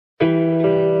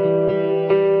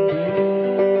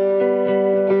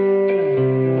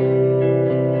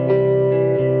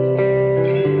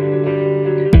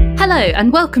Hello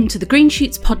and welcome to the Green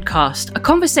Shoots podcast, a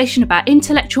conversation about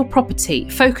intellectual property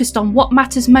focused on what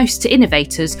matters most to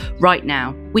innovators right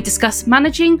now. We discuss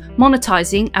managing,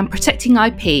 monetising and protecting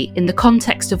IP in the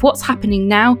context of what's happening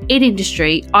now in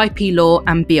industry, IP law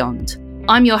and beyond.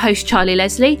 I'm your host Charlie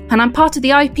Leslie and I'm part of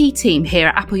the IP team here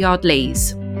at Appleyard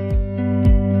Lees.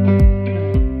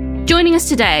 Joining us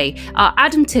today are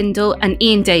Adam Tyndall and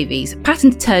Ian Davies,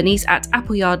 patent attorneys at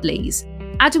Appleyard Lees.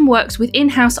 Adam works with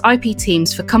in-house IP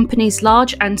teams for companies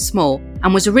large and small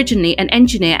and was originally an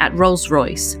engineer at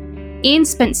Rolls-Royce. Ian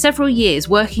spent several years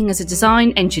working as a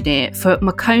design engineer for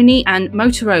Marconi and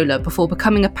Motorola before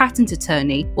becoming a patent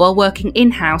attorney while working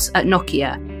in-house at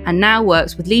Nokia, and now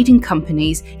works with leading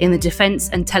companies in the defence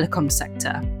and telecom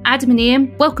sector. Adam and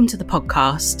Ian, welcome to the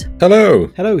podcast.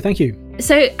 Hello. Hello, thank you.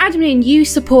 So, Adam and Ian, you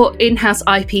support in-house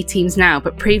IP teams now,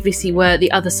 but previously were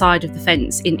the other side of the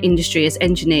fence in industry as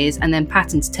engineers and then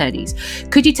patent attorneys.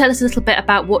 Could you tell us a little bit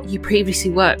about what you previously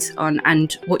worked on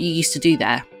and what you used to do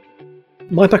there?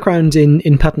 My background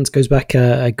in patents goes back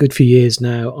a good few years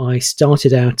now. I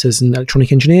started out as an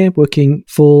electronic engineer working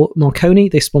for Marconi.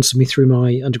 They sponsored me through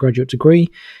my undergraduate degree.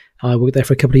 I worked there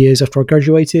for a couple of years after I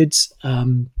graduated.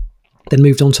 Then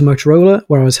moved on to Motorola,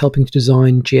 where I was helping to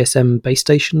design GSM base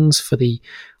stations for the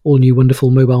all-new wonderful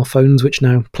mobile phones which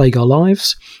now plague our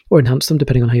lives, or enhance them,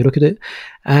 depending on how you look at it.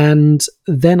 And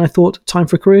then I thought, time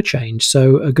for a career change.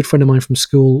 So a good friend of mine from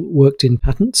school worked in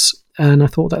patents, and I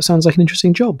thought that sounds like an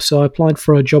interesting job. So I applied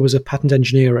for a job as a patent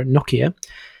engineer at Nokia,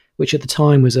 which at the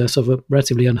time was a sort of a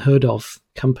relatively unheard of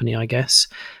company, I guess.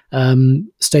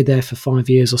 Stayed there for 5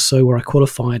 years or so, where I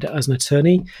qualified as an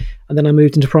attorney. And then I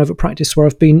moved into private practice, where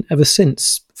I've been ever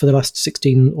since for the last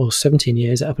 16 or 17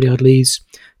 years at Appleyard Lees,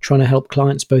 trying to help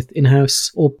clients both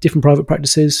in-house or different private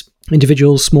practices,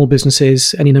 individuals, small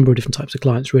businesses, any number of different types of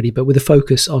clients really, but with a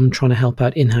focus on trying to help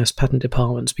out in-house patent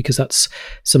departments, because that's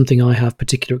something I have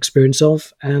particular experience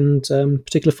of and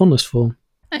particular fondness for.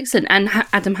 Excellent. And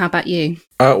Adam, how about you?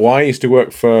 Well, I used to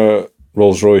work for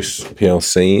Rolls-Royce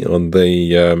PLC on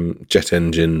the jet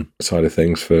engine side of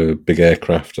things for big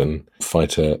aircraft and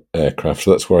fighter aircraft.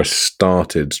 So that's where I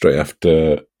started straight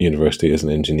after university as an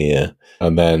engineer.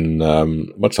 And then,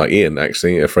 much like Ian,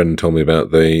 actually, a friend told me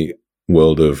about the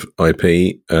world of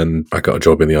IP, and I got a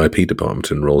job in the IP department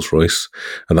in Rolls-Royce,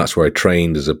 and that's where I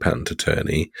trained as a patent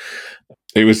attorney.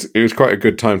 It was quite a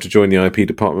good time to join the IP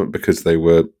department because they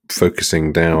were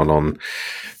focusing down on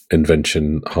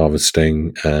invention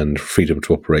harvesting and freedom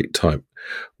to operate type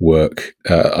work.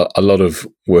 A lot of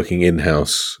working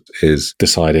in-house is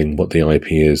deciding what the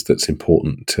IP is that's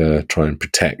important to try and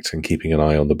protect and keeping an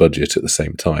eye on the budget at the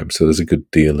same time. So there's a good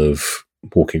deal of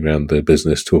walking around the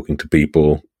business, talking to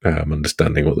people,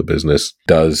 understanding what the business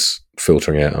does,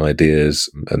 filtering out ideas.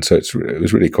 And so it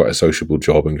was really quite a sociable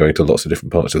job, and going to lots of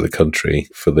different parts of the country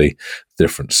for the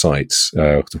different sites,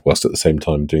 whilst at the same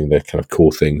time doing the kind of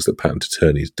core things that patent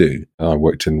attorneys do. I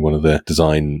worked in one of the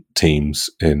design teams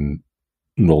in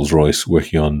Rolls-Royce,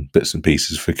 working on bits and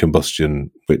pieces for combustion,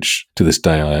 which to this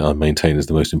day I maintain is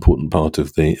the most important part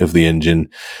of the engine.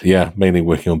 Yeah, mainly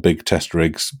working on big test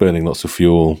rigs, burning lots of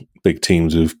fuel, big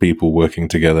teams of people working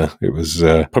together. It was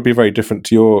probably very different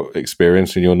to your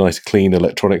experience in your nice, clean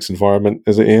electronics environment,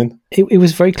 is it, Ian? It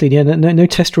was very clean, yeah. No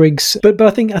test rigs, but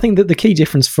I think that the key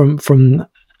difference from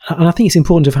and I think it's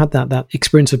important to have had that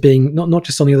experience of being not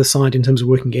just on the other side in terms of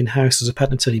working in-house as a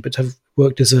patent attorney, but to have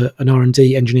worked as an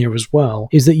R&D engineer as well,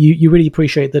 is that you really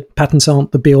appreciate that patents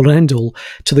aren't the be-all and end-all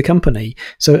to the company.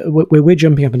 So where we're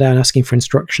jumping up and down asking for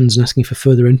instructions and asking for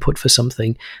further input for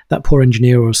something, that poor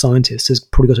engineer or scientist has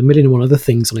probably got a million and one other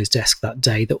things on his desk that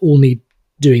day that all need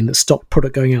doing that stop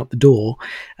product going out the door,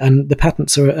 and the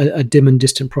patents are a dim and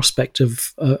distant prospect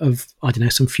of I don't know,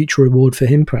 some future reward for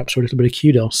him perhaps, or a little bit of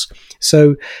kudos.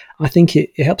 So I think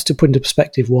it helps to put into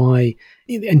perspective why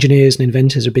engineers and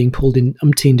inventors are being pulled in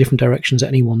umpteen different directions at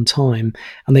any one time,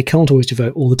 and they can't always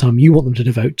devote all the time you want them to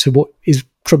devote to what is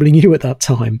troubling you at that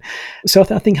time. So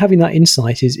I think having that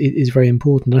insight is very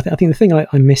important. I think the thing I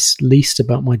miss least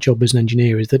about my job as an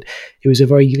engineer is that it was a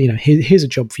very, here's a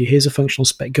job for you, here's a functional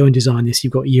spec, go and design this,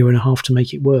 you've got a year and a half to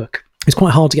make it work. It's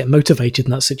quite hard to get motivated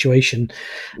in that situation.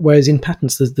 Whereas in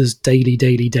patents, there's daily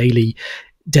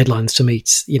deadlines to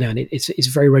meet, and it's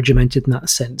very regimented in that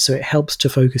sense. So it helps to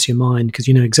focus your mind because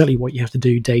you know exactly what you have to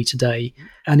do day to day,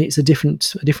 and it's a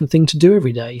different thing to do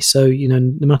every day. So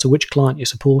no matter which client you're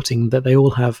supporting, that they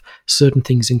all have certain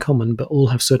things in common, but all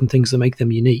have certain things that make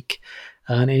them unique.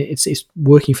 And it's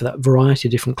working for that variety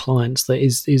of different clients that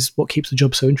is what keeps the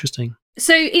job so interesting.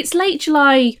 So it's late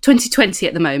July 2020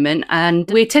 at the moment, and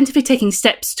we're tentatively taking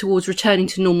steps towards returning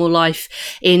to normal life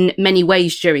in many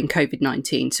ways during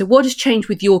COVID-19. So what has changed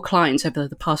with your clients over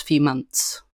the past few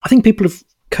months? I think people have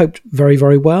coped very,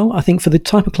 very well. I think for the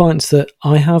type of clients that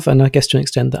I have, and I guess to an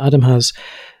extent that Adam has,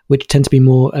 which tend to be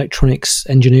more electronics,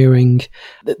 engineering,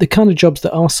 the kind of jobs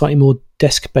that are slightly more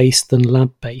desk-based than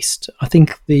lab-based, I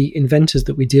think the inventors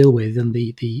that we deal with and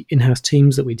the in-house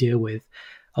teams that we deal with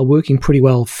are working pretty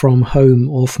well from home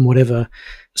or from whatever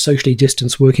socially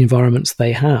distanced work environments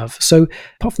they have. So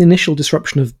apart from the initial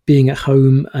disruption of being at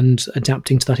home and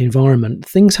adapting to that environment,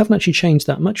 things haven't actually changed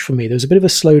that much for me. There was a bit of a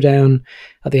slowdown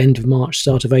at the end of March,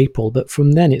 start of April, but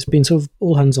from then it's been sort of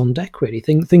all hands on deck, really.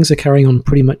 Things are carrying on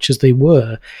pretty much as they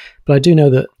were. But I do know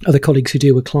that other colleagues who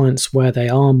deal with clients where they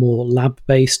are more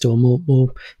lab-based or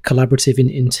more collaborative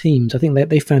in teams, I think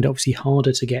they found it obviously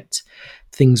harder to get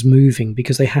things moving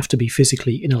because they have to be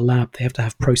physically in a lab. They have to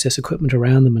have process equipment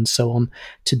around them and so on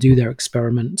to do their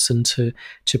experiments and to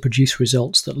produce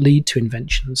results that lead to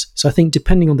inventions. So I think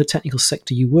depending on the technical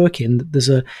sector you work in, there's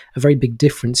a very big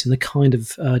difference in the kind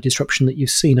of disruption that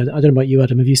you've seen. I don't know about you,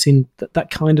 Adam. Have you seen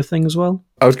that kind of thing as well?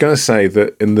 I was going to say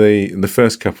that in the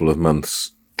first couple of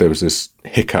months, there was this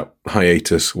hiccup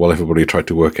hiatus while everybody tried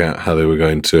to work out how they were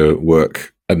going to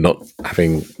work and not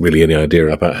having really any idea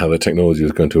about how the technology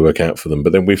was going to work out for them.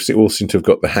 But then we've all seem to have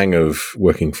got the hang of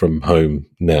working from home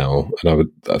now. And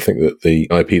I think that the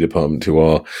IP department, who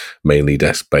are mainly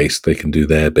desk-based, they can do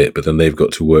their bit, but then they've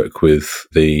got to work with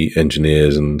the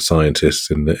engineers and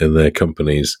scientists in their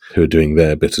companies who are doing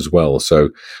their bit as well. So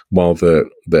while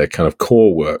their kind of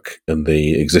core work and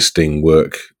the existing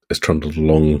work has trundled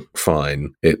along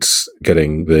fine, it's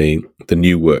getting the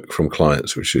new work from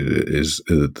clients, which is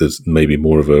there's maybe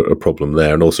more of a problem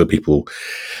there. And also people,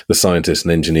 the scientists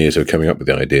and engineers who are coming up with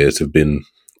the ideas have been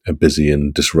busy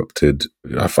and disrupted.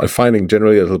 I'm finding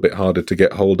generally a little bit harder to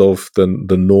get hold of than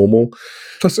normal.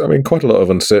 Plus, I mean, quite a lot of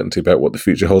uncertainty about what the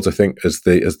future holds. I think as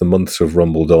the months have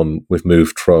rumbled on, we've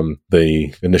moved from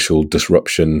the initial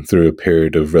disruption through a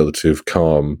period of relative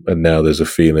calm, and now there's a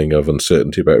feeling of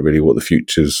uncertainty about really what the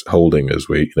future's holding as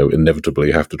we,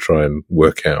 inevitably have to try and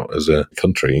work out as a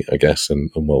country, I guess, and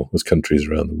well, as countries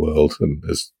around the world, and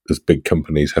as big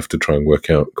companies have to try and work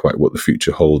out quite what the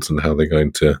future holds and how they're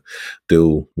going to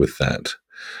deal with that.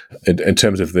 In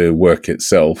terms of the work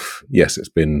itself, yes, it's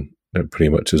been pretty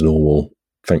much as normal,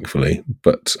 thankfully,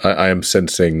 but I am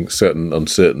sensing certain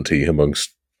uncertainty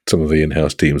amongst some of the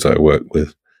in-house teams I work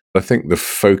with. I think the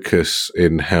focus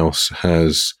in-house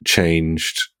has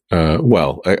changed, a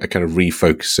kind of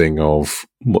refocusing of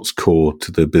what's core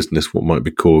to the business, what might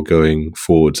be core going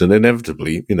forwards. And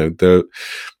inevitably,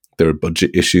 there are budget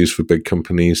issues for big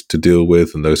companies to deal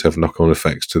with, and those have knock-on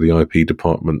effects to the IP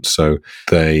department. So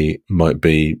they might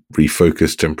be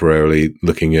refocused temporarily,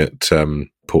 looking at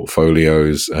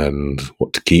portfolios and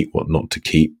what to keep, what not to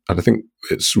keep. And I think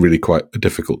it's really quite a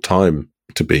difficult time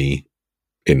to be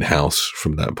in-house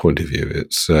from that point of view.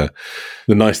 It's the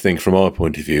nice thing from our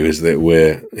point of view is that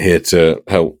we're here to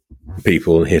help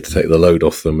people and here to take the load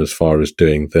off them as far as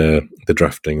doing the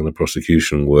drafting and the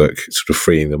prosecution work, sort of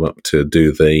freeing them up to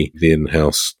do the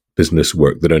in-house business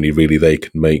work that only really they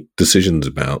can make decisions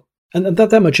about. And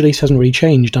that much at least hasn't really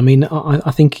changed. I mean,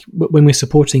 I think when we're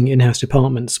supporting in-house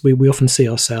departments, we often see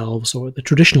ourselves, or the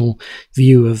traditional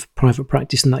view of private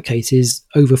practice in that case is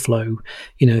overflow.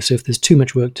 So if there's too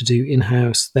much work to do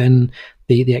in-house, then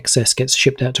the excess gets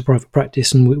shipped out to private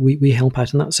practice, and we help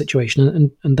out in that situation.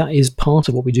 And that is part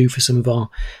of what we do for some of our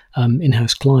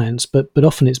in-house clients. But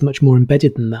often it's much more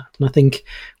embedded than that. And I think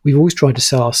we've always tried to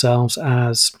sell ourselves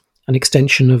as an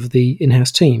extension of the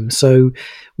in-house team. So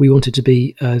we wanted to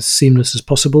be as seamless as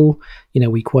possible.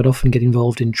 We quite often get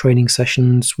involved in training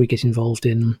sessions. We get involved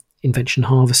in invention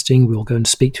harvesting. We'll go and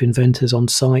speak to inventors on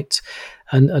site.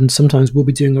 And sometimes we'll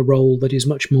be doing a role that is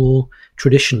much more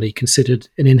traditionally considered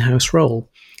an in-house role.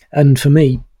 And for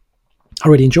me, I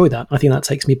really enjoy that. I think that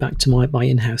takes me back to my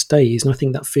in-house days. And I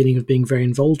think that feeling of being very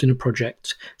involved in a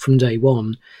project from day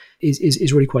one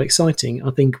is really quite exciting.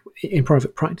 I think in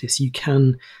private practice, you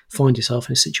can find yourself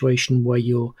in a situation where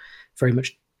you're very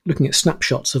much looking at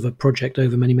snapshots of a project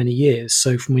over many, many years.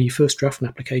 So from when you first draft an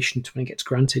application to when it gets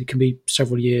granted, it can be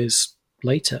several years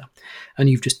later.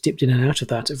 And you've just dipped in and out of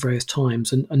that at various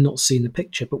times and not seen the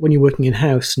picture. But when you're working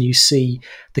in-house and you see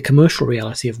the commercial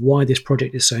reality of why this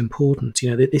project is so important,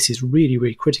 this is really,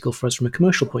 really critical for us from a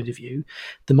commercial point of view.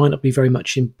 There might not be very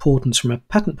much importance from a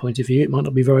patent point of view. It might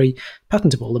not be very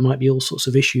patentable. There might be all sorts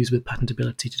of issues with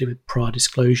patentability to do with prior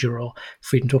disclosure or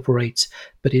freedom to operate,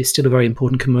 but it's still a very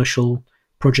important commercial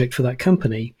project for that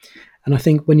company. And I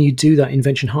think when you do that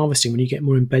invention harvesting, when you get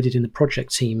more embedded in the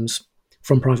project teams,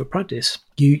 from private practice,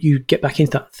 you get back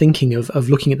into that thinking of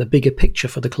looking at the bigger picture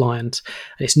for the client.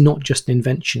 And it's not just an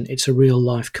invention, it's a real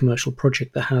life commercial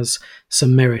project that has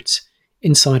some merit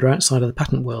inside or outside of the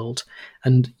patent world.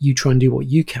 And you try and do what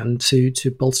you can to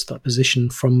bolster that position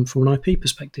from an IP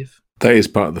perspective. That is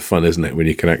part of the fun, isn't it? When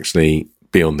you can actually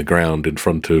be on the ground in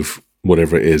front of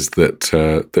whatever it is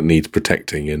that needs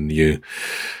protecting,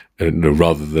 and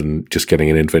rather than just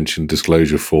getting an invention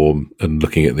disclosure form and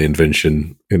looking at the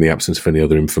invention in the absence of any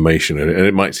other information. And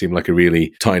it might seem like a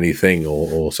really tiny thing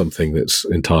or something that's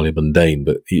entirely mundane,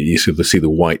 but you sort of see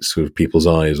the whites of people's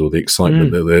eyes, or the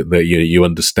excitement that you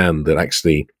understand that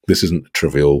actually this isn't a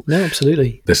trivial. No,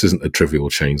 absolutely. This isn't a trivial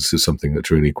change. This is something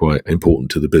that's really quite important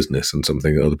to the business and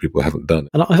something that other people haven't done.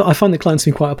 And I find the clients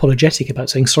being quite apologetic about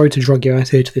saying, sorry to drag you out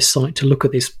here to this site to look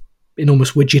at this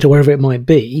enormous widget or wherever it might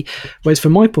be. Whereas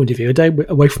from my point of view, a day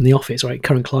away from the office, right,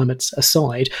 current climates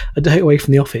aside, a day away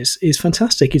from the office is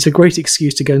fantastic. It's a great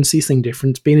excuse to go and see something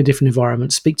different, be in a different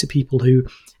environment, speak to people who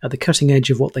are at the cutting edge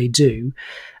of what they do,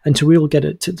 and to really get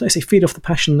it to, let's say, feed off the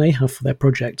passion they have for their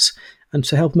projects and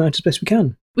to help them out as best we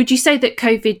can. Would you say that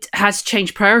COVID has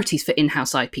changed priorities for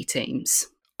in-house IP teams?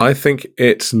 I think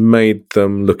it's made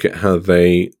them look at how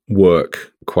they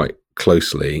work quite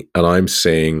closely, and I'm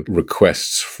seeing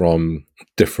requests from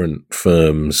different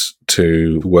firms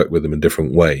to work with them in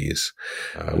different ways,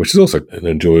 which is also an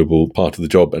enjoyable part of the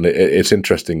job. And it's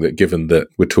interesting that, given that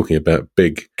we're talking about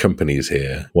big companies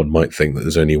here, one might think that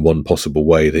there's only one possible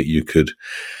way that you could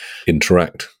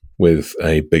interact with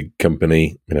a big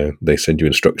company. They send you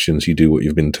instructions, you do what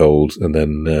you've been told, and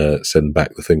then send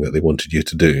back the thing that they wanted you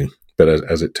to do. But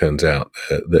as it turns out,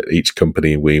 that each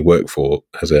company we work for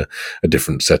has a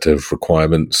different set of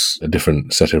requirements, a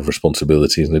different set of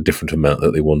responsibilities, and a different amount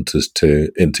that they want us to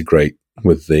integrate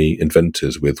with the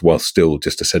inventors with, while still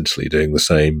just essentially doing the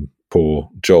same poor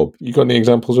job. You got any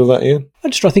examples of that, Ian? I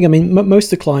think, most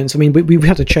of the clients, we've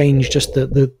had to change just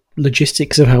the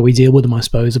logistics of how we deal with them, I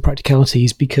suppose, the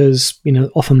practicalities, because,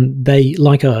 often they,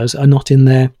 like us, are not in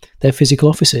their physical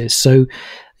offices. So,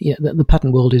 the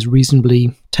patent world is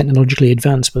reasonably technologically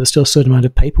advanced, but there's still a certain amount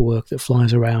of paperwork that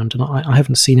flies around. And I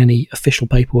haven't seen any official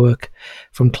paperwork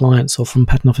from clients or from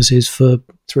patent offices for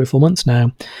 3 or 4 months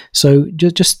now. So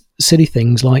just silly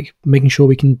things like making sure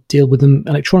we can deal with them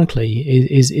electronically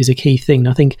is a key thing. And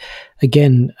I think,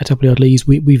 again, at Appleyard Lees,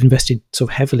 we've invested sort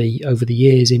of heavily over the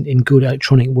years in good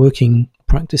electronic working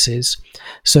practices.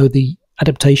 So the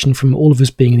adaptation from all of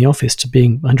us being in the office to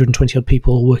being 120 odd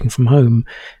people working from home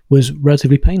was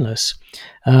relatively painless.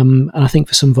 And I think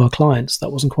for some of our clients, that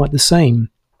wasn't quite the same.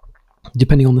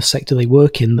 Depending on the sector they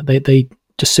work in, they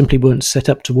just simply weren't set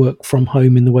up to work from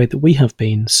home in the way that we have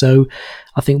been. So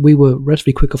I think we were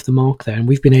relatively quick off the mark there, and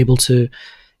we've been able to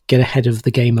get ahead of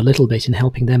the game a little bit in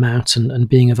helping them out and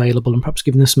being available, and perhaps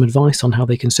giving them some advice on how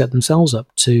they can set themselves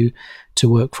up to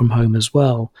work from home as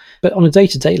well. But on a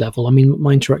day-to-day level,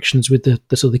 my interactions with the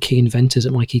sort of the key inventors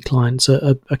at my key clients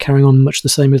are carrying on much the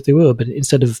same as they were. But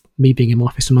instead of me being in my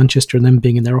office in Manchester and them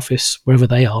being in their office wherever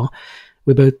they are,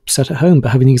 we're both sat at home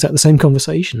but having exactly the same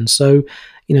conversation. So,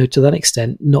 to that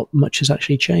extent, not much has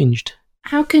actually changed.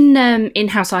 How can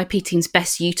in-house IP teams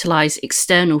best utilise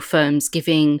external firms,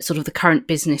 given sort of the current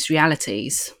business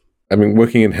realities?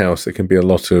 Working in-house, there can be a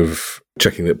lot of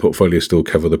checking that portfolios still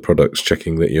cover the products,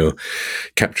 checking that you're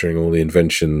capturing all the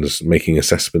inventions, making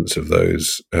assessments of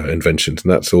those inventions.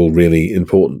 And that's all really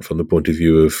important from the point of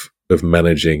view of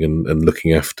managing and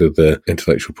looking after the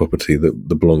intellectual property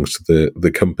that belongs to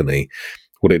the company.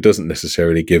 What it doesn't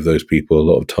necessarily give those people a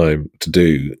lot of time to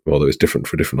do, although it's different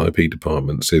for different IP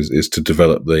departments, is to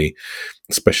develop the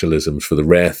specialisms for the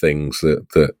rare things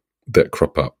that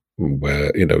crop up.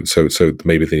 Where so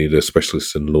maybe they need a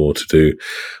specialist in law to do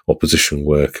opposition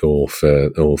work or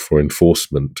for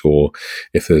enforcement, or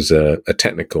if there's a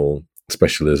technical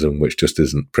specialism which just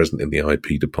isn't present in the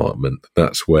IP department,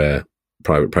 that's where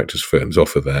private practice firms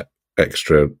offer that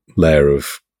extra layer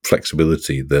of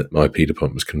flexibility that IP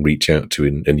departments can reach out to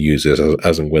and use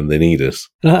as and when they need us.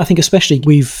 And I think especially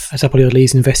we've, at Appleyard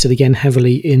Lees, invested again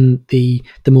heavily in the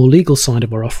more legal side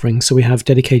of our offering. So we have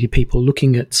dedicated people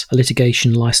looking at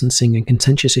litigation, licensing and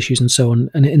contentious issues and so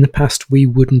on. And in the past, we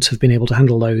wouldn't have been able to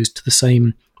handle those to the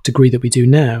same degree that we do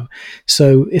now.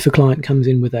 So if a client comes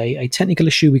in with a technical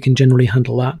issue, we can generally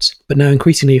handle that. But now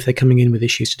increasingly, if they're coming in with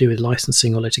issues to do with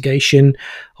licensing or litigation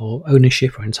or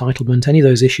ownership or entitlement, any of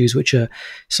those issues which are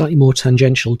slightly more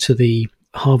tangential to the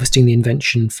harvesting the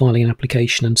invention, filing an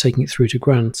application and taking it through to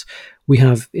grant, we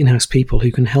have in-house people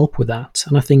who can help with that.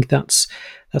 And I think that's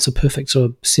a perfect sort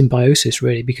of symbiosis,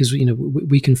 really, because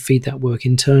we can feed that work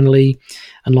internally,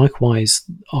 and likewise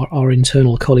our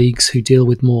internal colleagues who deal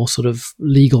with more sort of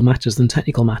legal matters than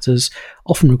technical matters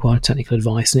often require technical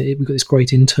advice. And we've got this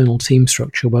great internal team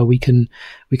structure where we can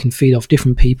feed off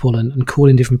different people and call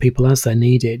in different people as they're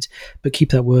needed, but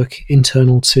keep that work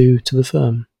internal to the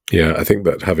firm. Yeah, I think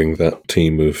that having that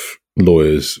team of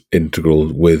lawyers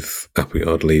integral with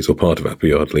Appleyard Leeds or part of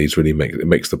Appleyard Leeds really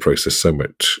makes the process so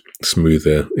much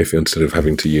smoother. If instead of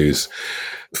having to use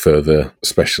further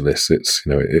specialists,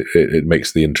 it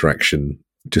makes the interaction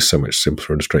just so much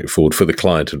simpler and straightforward for the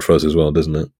client and for us as well,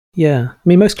 doesn't it? Yeah. I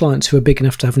mean, most clients who are big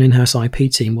enough to have an in-house IP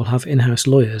team will have in-house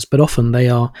lawyers, but often they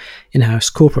are in-house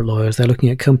corporate lawyers. They're looking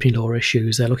at company law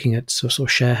issues. They're looking at sort of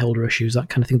shareholder issues, that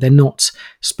kind of thing. They're not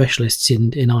specialists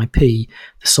in IP, the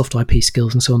soft IP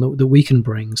skills and so on that we can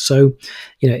bring. So,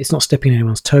 it's not stepping on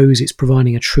anyone's toes. It's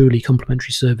providing a truly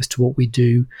complementary service to what we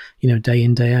do, day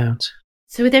in, day out.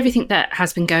 So with everything that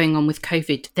has been going on with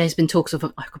COVID, there's been talks of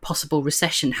a possible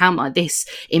recession. How might this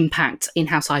impact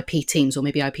in-house IP teams or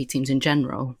maybe IP teams in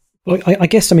general? Well, I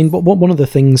guess, one of the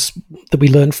things that we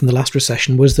learned from the last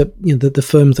recession was that the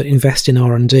firms that invest in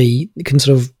R&D can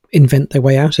sort of invent their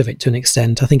way out of it to an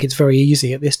extent. I think it's very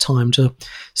easy at this time to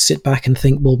sit back and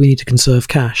think, well, we need to conserve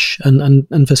cash.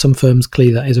 And for some firms,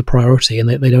 clearly that is a priority and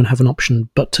they don't have an option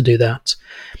but to do that.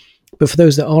 But for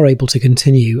those that are able to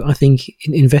continue, I think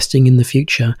investing in the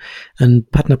future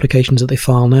and patent applications that they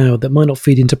file now that might not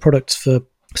feed into products for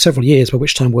several years, by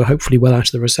which time we're hopefully well out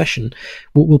of the recession,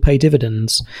 will pay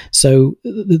dividends. So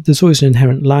there's always an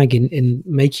inherent lag in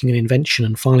making an invention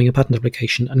and filing a patent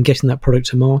application and getting that product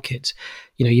to market.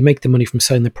 You make the money from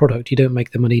selling the product. You don't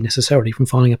make the money necessarily from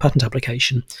filing a patent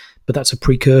application, but that's a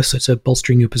precursor to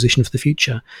bolstering your position for the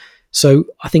future. So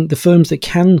I think the firms that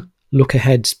can look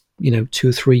ahead 2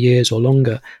 or 3 years or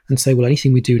longer and say, well,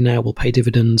 anything we do now will pay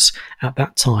dividends at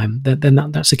that time, then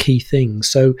that's a key thing.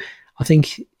 So I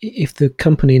think if the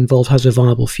company involved has a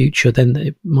viable future, then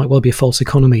it might well be a false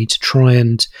economy to try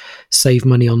and save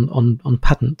money on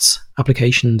patent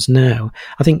applications now.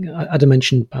 I think Adam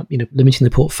mentioned about, limiting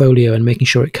the portfolio and making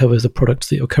sure it covers the products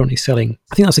that you're currently selling.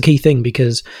 I think that's a key thing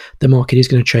because the market is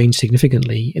going to change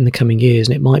significantly in the coming years.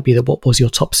 And it might be that what was your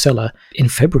top seller in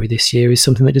February this year is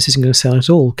something that just isn't going to sell at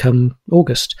all come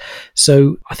August.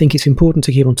 So I think it's important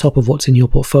to keep on top of what's in your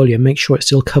portfolio, make sure it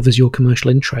still covers your commercial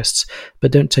interests,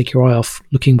 but don't take your eye off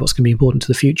looking what's going to be important to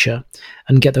the future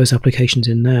and get those applications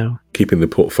in now. Keeping the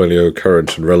portfolio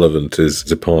current and relevant is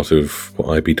a part of what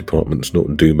IB departments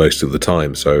do most of the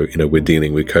time. So, we're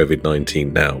dealing with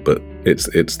COVID-19 now, but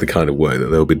it's the kind of work that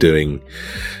they'll be doing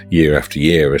year after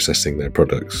year, assessing their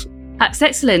products. That's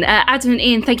excellent. Adam and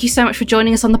Ian, thank you so much for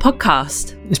joining us on the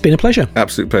podcast. It's been a pleasure.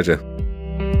 Absolute pleasure.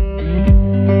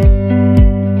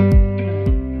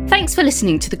 Thanks for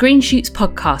listening to the Green Shoots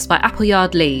podcast by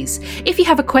Appleyard Leeds. If you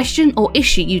have a question or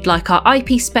issue you'd like our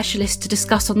IP specialist to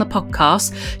discuss on the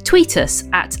podcast, tweet us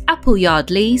at Appleyard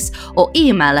Leeds or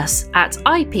email us at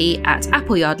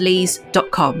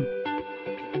ip@appleyardleeds.com.